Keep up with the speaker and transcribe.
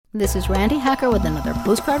This is Randi Hacker with another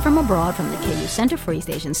postcard from abroad from the KU Center for East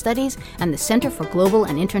Asian Studies and the Center for Global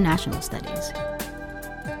and International Studies.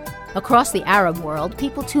 Across the Arab world,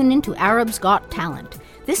 people tune into Arab's Got Talent.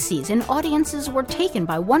 This season, audiences were taken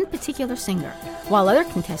by one particular singer. While other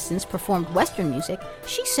contestants performed Western music,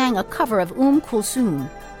 she sang a cover of Kulthoum,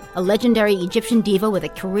 a legendary Egyptian diva with a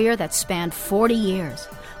career that spanned 40 years.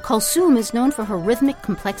 Kalsoom is known for her rhythmic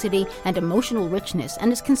complexity and emotional richness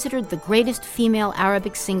and is considered the greatest female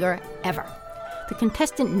Arabic singer ever. The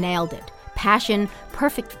contestant nailed it. Passion,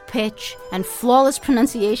 perfect pitch, and flawless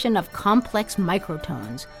pronunciation of complex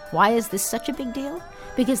microtones. Why is this such a big deal?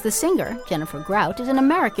 Because the singer, Jennifer Grout, is an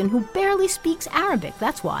American who barely speaks Arabic,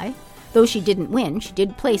 that's why. Though she didn't win, she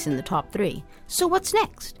did place in the top 3. So what's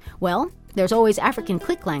next? Well, there's always African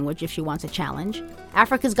click language if she wants a challenge.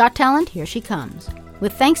 Africa's Got Talent, here she comes.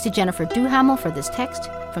 With thanks to Jennifer Duhamel for this text,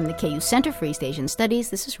 from the KU Center for East Asian Studies,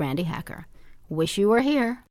 this is Randi Hacker. Wish you were here.